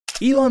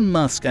Elon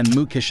Musk and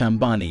Mukesh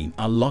Ambani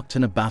are locked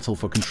in a battle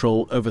for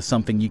control over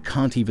something you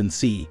can't even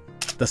see: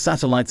 the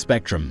satellite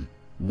spectrum.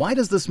 Why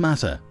does this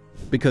matter?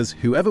 Because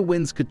whoever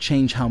wins could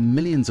change how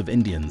millions of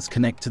Indians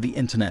connect to the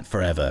internet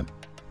forever.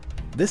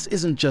 This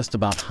isn't just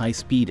about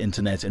high-speed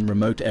internet in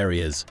remote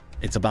areas.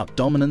 It's about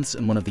dominance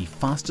in one of the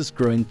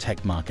fastest-growing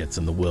tech markets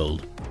in the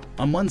world.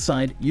 On one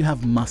side, you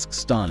have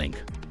Musk's Starlink,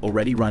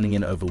 already running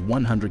in over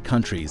 100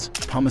 countries,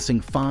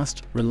 promising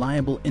fast,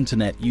 reliable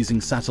internet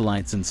using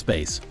satellites in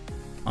space.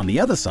 On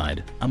the other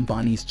side,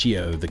 Ambani's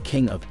Jio, the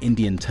king of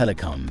Indian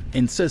telecom,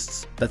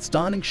 insists that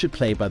Starlink should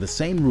play by the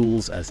same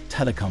rules as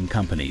telecom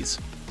companies.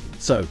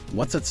 So,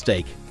 what's at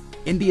stake?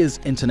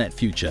 India's internet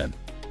future.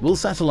 Will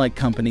satellite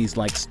companies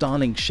like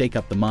Starlink shake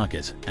up the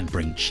market and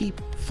bring cheap,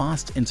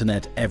 fast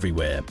internet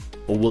everywhere?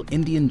 Or will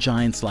Indian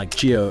giants like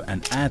Jio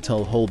and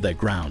Airtel hold their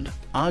ground,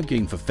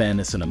 arguing for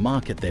fairness in a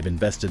market they've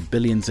invested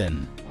billions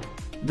in?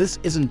 This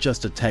isn't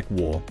just a tech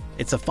war,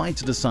 it's a fight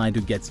to decide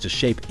who gets to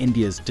shape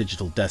India's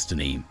digital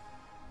destiny.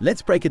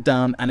 Let's break it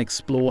down and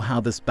explore how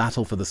this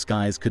battle for the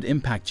skies could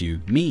impact you,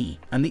 me,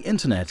 and the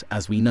internet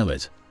as we know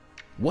it.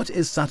 What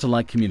is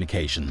satellite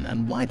communication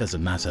and why does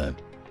it matter?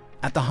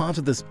 At the heart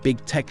of this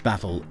big tech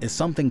battle is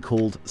something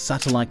called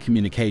satellite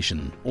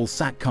communication, or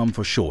SATCOM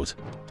for short.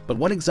 But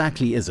what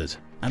exactly is it,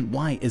 and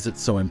why is it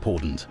so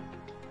important?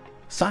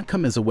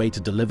 SATCOM is a way to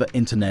deliver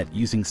internet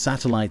using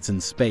satellites in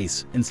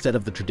space instead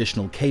of the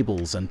traditional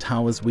cables and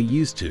towers we're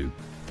used to.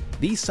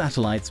 These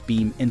satellites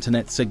beam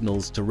internet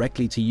signals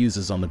directly to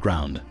users on the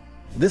ground.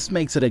 This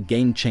makes it a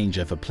game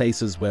changer for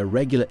places where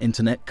regular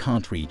internet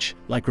can't reach,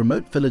 like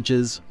remote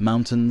villages,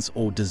 mountains,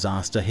 or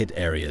disaster-hit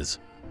areas.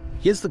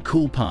 Here's the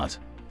cool part.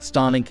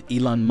 Starlink,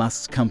 Elon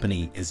Musk's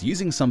company, is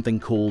using something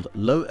called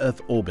low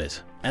Earth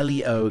orbit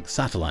 (LEO)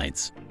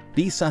 satellites.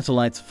 These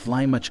satellites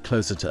fly much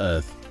closer to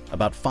Earth,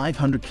 about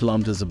 500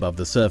 kilometers above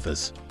the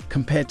surface,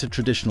 compared to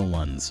traditional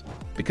ones.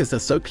 Because they're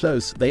so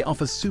close, they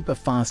offer super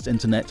fast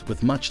internet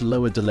with much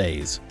lower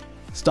delays.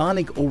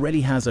 Starlink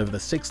already has over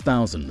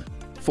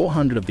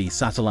 6,400 of these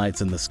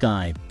satellites in the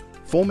sky,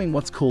 forming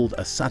what's called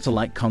a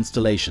satellite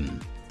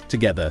constellation.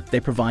 Together, they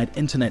provide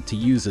internet to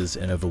users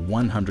in over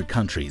 100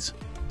 countries.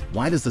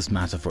 Why does this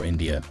matter for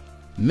India?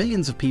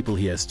 Millions of people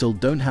here still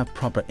don't have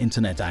proper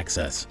internet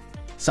access.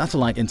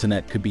 Satellite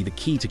internet could be the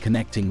key to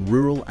connecting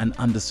rural and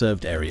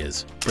underserved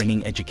areas,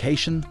 bringing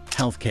education,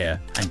 healthcare,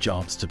 and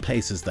jobs to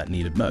places that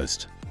need it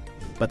most.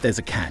 But there's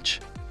a catch.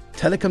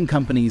 Telecom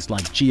companies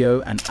like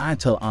Jio and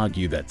Airtel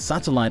argue that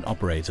satellite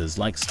operators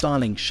like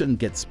Starlink shouldn't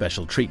get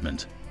special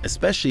treatment,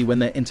 especially when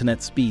their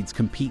internet speeds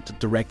compete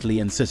directly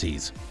in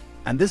cities.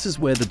 And this is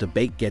where the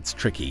debate gets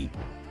tricky.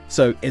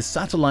 So, is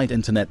satellite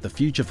internet the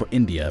future for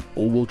India,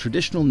 or will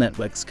traditional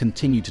networks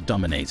continue to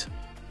dominate?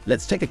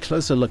 Let's take a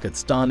closer look at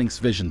Starlink's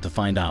vision to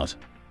find out.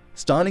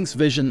 Starlink's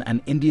vision and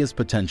India's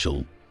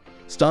potential.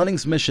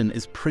 Starlink's mission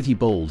is pretty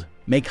bold: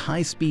 make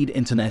high-speed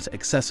internet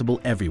accessible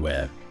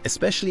everywhere,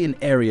 especially in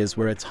areas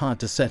where it's hard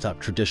to set up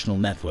traditional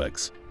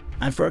networks.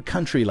 And for a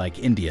country like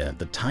India,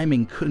 the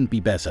timing couldn't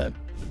be better.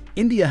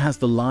 India has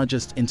the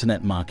largest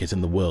internet market in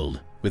the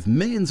world, with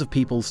millions of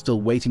people still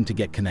waiting to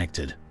get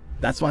connected.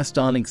 That's why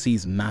Starlink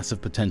sees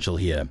massive potential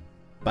here.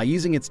 By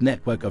using its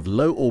network of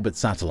low-orbit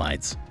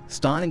satellites,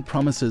 Starlink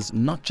promises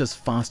not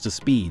just faster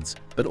speeds,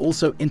 but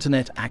also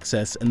internet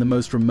access in the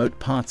most remote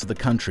parts of the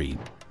country,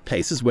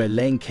 places where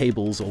laying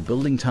cables or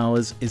building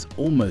towers is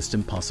almost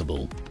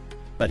impossible.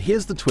 But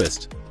here's the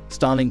twist: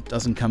 Starlink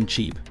doesn't come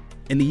cheap.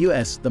 In the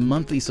US, the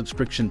monthly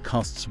subscription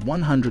costs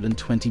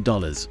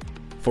 $120.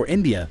 For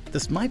India,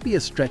 this might be a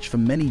stretch for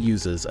many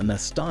users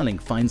unless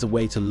Starlink finds a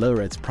way to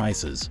lower its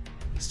prices.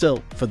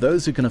 Still, for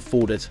those who can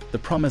afford it, the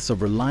promise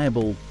of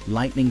reliable,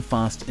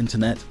 lightning-fast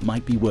internet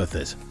might be worth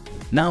it.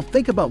 Now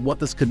think about what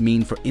this could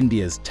mean for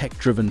India's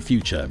tech-driven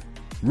future.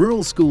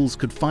 Rural schools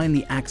could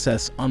finally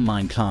access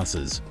online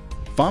classes.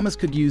 Farmers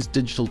could use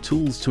digital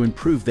tools to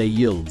improve their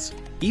yields.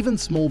 Even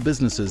small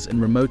businesses in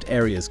remote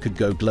areas could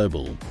go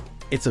global.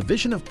 It's a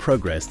vision of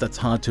progress that's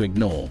hard to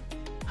ignore.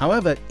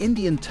 However,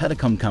 Indian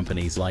telecom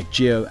companies like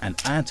Jio and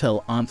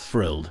Airtel aren't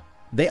thrilled.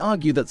 They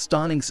argue that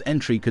Starlink's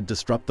entry could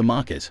disrupt the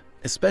market,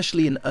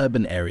 especially in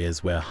urban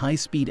areas where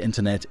high-speed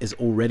internet is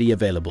already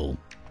available.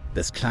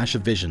 This clash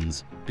of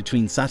visions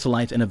between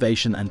satellite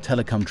innovation and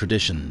telecom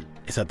tradition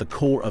is at the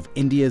core of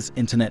India's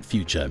internet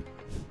future.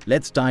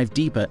 Let's dive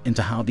deeper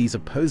into how these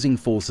opposing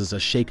forces are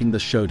shaping the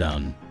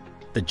showdown.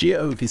 The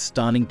Jio vs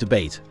Starlink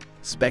debate,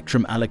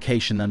 spectrum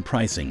allocation and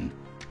pricing.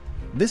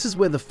 This is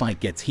where the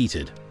fight gets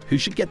heated. Who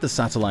should get the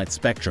satellite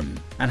spectrum,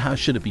 and how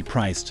should it be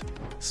priced?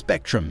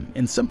 Spectrum,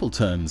 in simple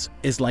terms,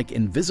 is like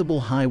invisible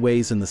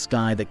highways in the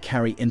sky that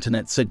carry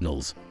internet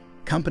signals.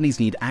 Companies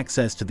need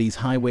access to these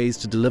highways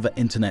to deliver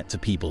internet to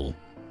people.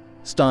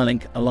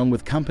 Starlink, along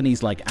with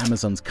companies like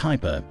Amazon's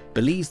Kuiper,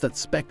 believes that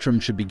spectrum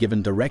should be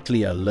given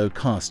directly at a low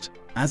cost,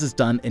 as is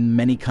done in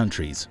many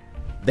countries.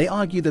 They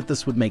argue that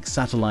this would make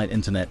satellite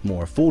internet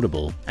more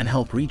affordable and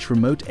help reach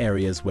remote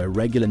areas where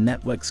regular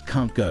networks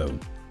can't go.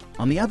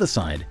 On the other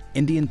side,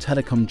 Indian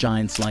telecom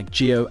giants like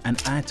Jio and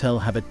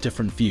Airtel have a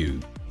different view.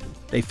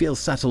 They feel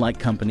satellite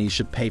companies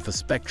should pay for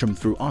spectrum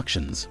through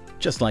auctions,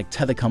 just like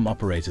telecom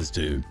operators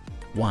do.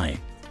 Why?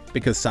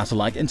 Because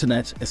satellite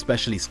internet,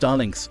 especially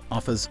Starlink's,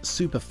 offers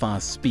super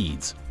fast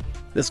speeds.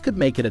 This could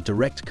make it a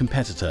direct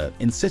competitor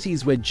in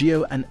cities where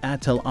Jio and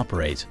Airtel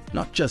operate,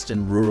 not just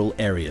in rural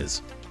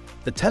areas.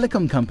 The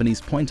telecom companies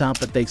point out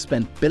that they've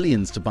spent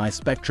billions to buy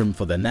spectrum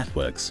for their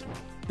networks.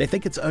 They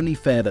think it's only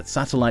fair that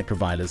satellite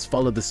providers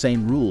follow the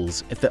same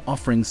rules if they're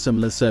offering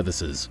similar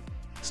services.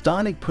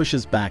 Starlink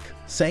pushes back,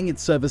 saying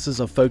its services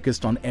are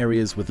focused on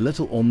areas with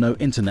little or no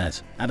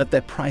internet and that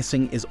their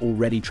pricing is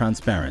already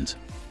transparent.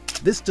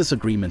 This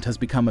disagreement has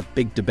become a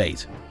big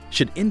debate.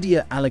 Should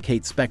India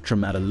allocate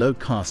spectrum at a low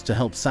cost to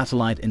help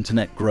satellite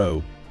internet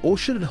grow, or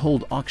should it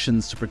hold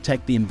auctions to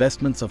protect the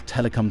investments of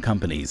telecom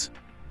companies?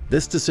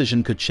 This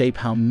decision could shape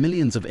how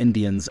millions of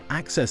Indians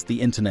access the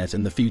internet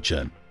in the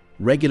future.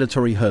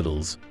 Regulatory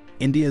hurdles,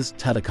 India's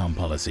telecom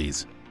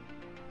policies.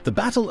 The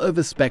battle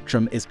over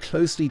spectrum is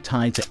closely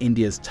tied to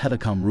India's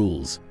telecom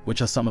rules,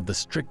 which are some of the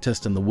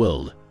strictest in the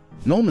world.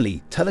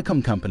 Normally,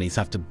 telecom companies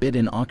have to bid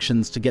in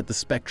auctions to get the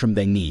spectrum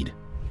they need.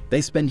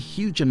 They spend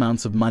huge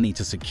amounts of money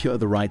to secure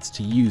the rights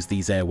to use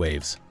these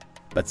airwaves.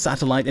 But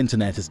satellite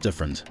internet is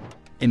different.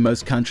 In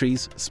most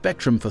countries,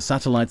 spectrum for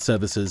satellite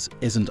services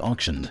isn't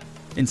auctioned.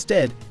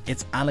 Instead,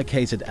 it's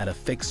allocated at a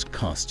fixed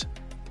cost.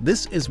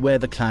 This is where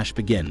the clash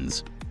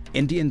begins.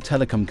 Indian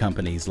telecom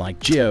companies like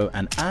Jio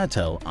and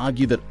Airtel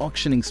argue that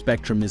auctioning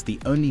spectrum is the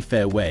only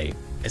fair way,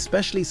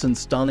 especially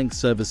since Starlink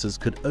services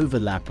could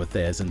overlap with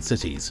theirs in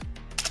cities.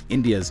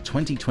 India's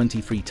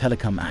 2023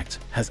 Telecom Act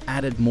has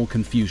added more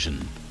confusion.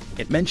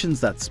 It mentions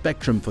that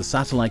spectrum for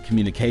satellite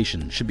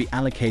communication should be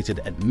allocated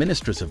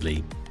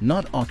administratively,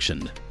 not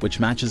auctioned, which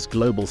matches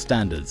global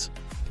standards.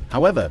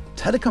 However,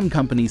 telecom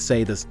companies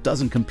say this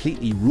doesn't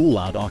completely rule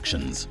out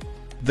auctions.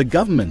 The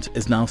government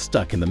is now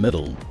stuck in the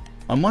middle.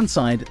 On one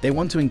side, they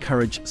want to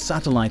encourage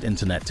satellite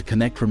internet to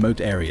connect remote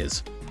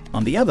areas.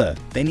 On the other,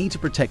 they need to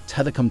protect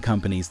telecom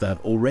companies that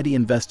have already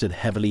invested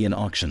heavily in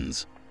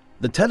auctions.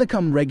 The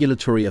Telecom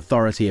Regulatory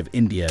Authority of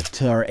India,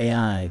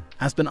 TRAI,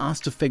 has been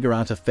asked to figure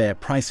out a fair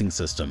pricing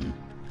system,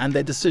 and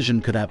their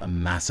decision could have a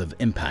massive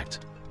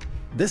impact.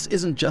 This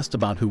isn't just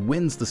about who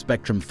wins the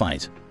spectrum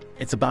fight.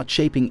 It's about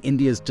shaping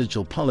India's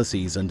digital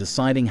policies and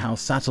deciding how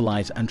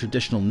satellite and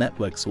traditional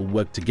networks will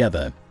work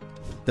together.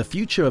 The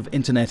future of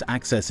internet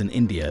access in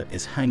India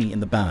is hanging in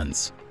the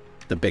balance.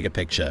 The bigger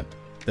picture,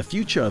 the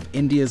future of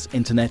India's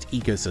internet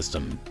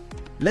ecosystem.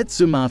 Let's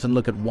zoom out and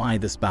look at why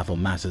this battle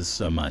matters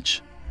so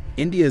much.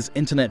 India's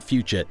internet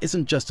future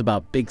isn't just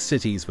about big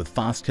cities with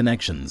fast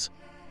connections.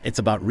 It's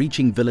about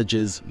reaching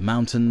villages,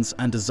 mountains,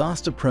 and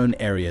disaster-prone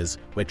areas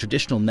where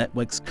traditional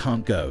networks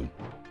can't go.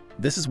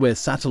 This is where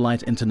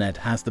satellite internet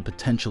has the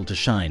potential to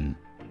shine.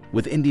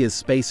 With India's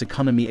space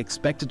economy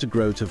expected to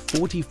grow to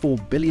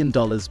 $44 billion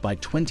by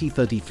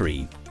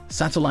 2033,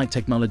 satellite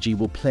technology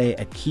will play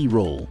a key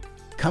role.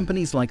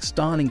 Companies like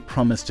Starlink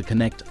promise to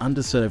connect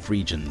underserved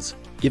regions,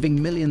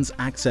 giving millions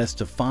access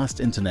to fast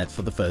internet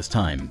for the first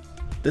time.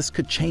 This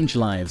could change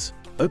lives,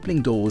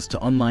 opening doors to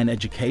online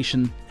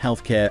education,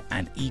 healthcare,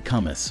 and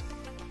e-commerce.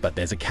 But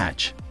there's a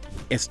catch.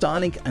 If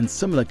Starlink and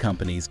similar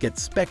companies get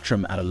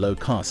spectrum at a low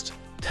cost,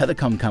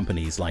 telecom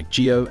companies like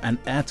Jio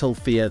and Airtel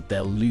fear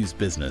they'll lose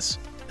business,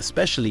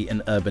 especially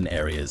in urban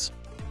areas.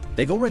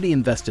 They've already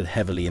invested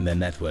heavily in their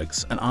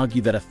networks and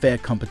argue that a fair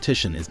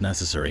competition is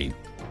necessary.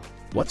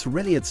 What's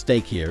really at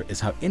stake here is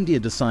how India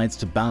decides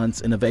to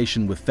balance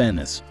innovation with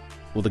fairness.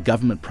 Will the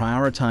government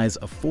prioritize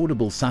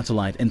affordable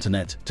satellite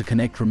internet to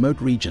connect remote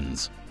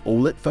regions, or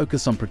will it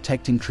focus on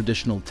protecting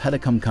traditional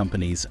telecom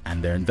companies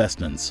and their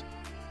investments?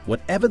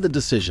 Whatever the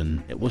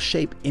decision, it will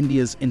shape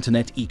India's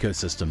internet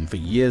ecosystem for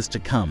years to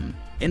come,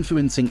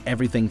 influencing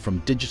everything from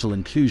digital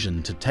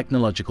inclusion to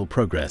technological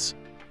progress.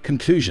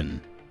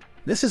 Conclusion: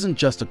 this isn't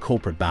just a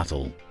corporate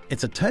battle.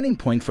 It's a turning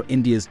point for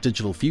India's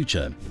digital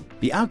future.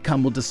 The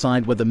outcome will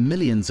decide whether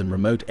millions in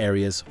remote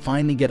areas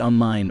finally get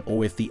online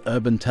or if the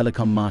urban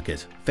telecom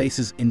market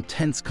faces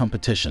intense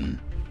competition.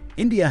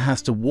 India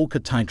has to walk a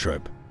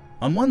tightrope.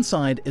 On one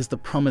side is the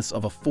promise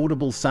of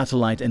affordable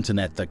satellite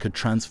internet that could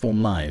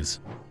transform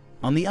lives.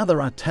 On the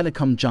other are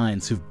telecom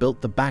giants who've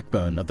built the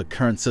backbone of the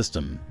current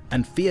system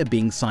and fear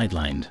being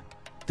sidelined.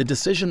 The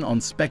decision on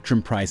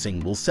spectrum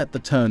pricing will set the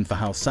tone for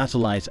how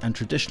satellite and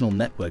traditional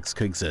networks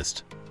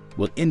coexist.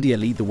 Will India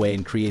lead the way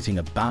in creating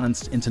a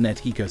balanced internet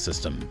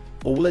ecosystem,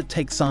 or will it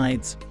take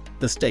sides?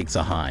 The stakes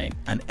are high,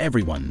 and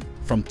everyone,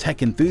 from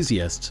tech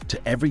enthusiasts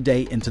to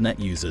everyday internet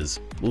users,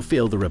 will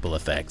feel the ripple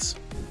effects.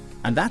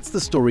 And that's the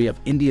story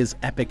of India's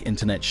epic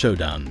internet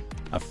showdown,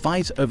 a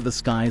fight over the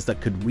skies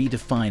that could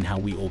redefine how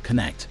we all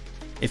connect.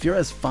 If you're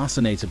as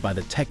fascinated by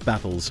the tech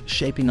battles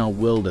shaping our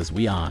world as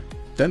we are,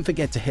 don't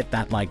forget to hit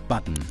that like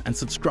button and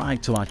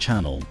subscribe to our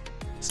channel.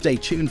 Stay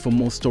tuned for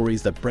more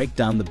stories that break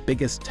down the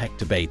biggest tech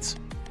debates.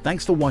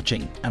 Thanks for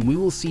watching, and we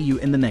will see you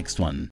in the next one.